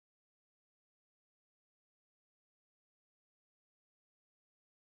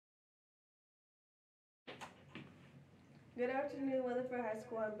Good afternoon, Weatherford High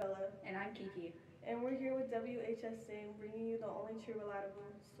School. I'm Bella. And I'm Kiki. And we're here with WHSA, bringing you the only true reliable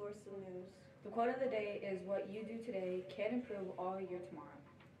source of news. The quote of the day is, "What you do today can improve all year tomorrow."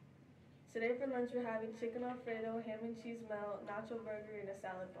 Today for lunch we're having chicken Alfredo, ham and cheese melt, nacho burger, and a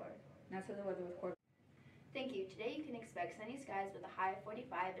salad bar. Now to the weather with Corbin. Thank you. Today you can expect sunny skies with a high of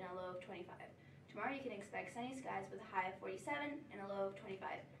 45 and a low of 25. Tomorrow you can expect sunny skies with a high of 47 and a low of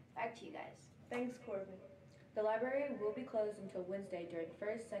 25. Back to you guys. Thanks, Corbin. The library will be closed until Wednesday during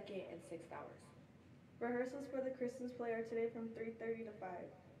 1st, 2nd, and 6th hours. Rehearsals for the Christmas play are today from 3:30 to 5.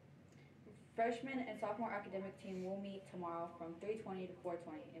 Freshman and sophomore academic team will meet tomorrow from 3:20 to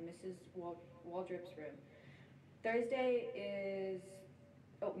 4:20 in Mrs. Waldrop's room. Thursday is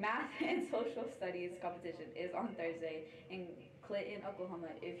Math and Social Studies competition is on Thursday in Clinton, Oklahoma.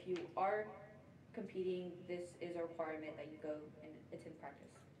 If you are competing, this is a requirement that you go and attend practice.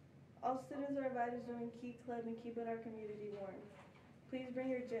 All students are invited to join Key Club and keep our community warm. Please bring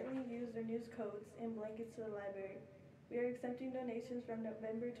your gently used or news coats and blankets to the library. We are accepting donations from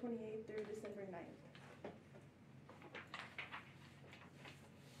November 28th through December 9th.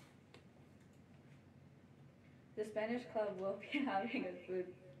 The Spanish Club will be having a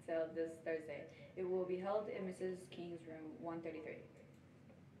food sale this Thursday. It will be held in Mrs. King's room 133.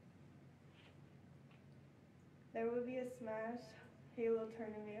 There will be a Smash Halo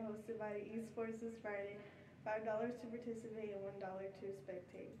tournament hosted by the Esports this Friday. $5 to participate and $1 to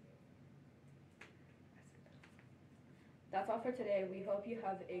spectate. That's all for today. We hope you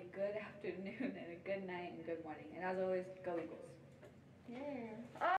have a good afternoon and a good night and good morning. And as always, go Eagles. Yeah.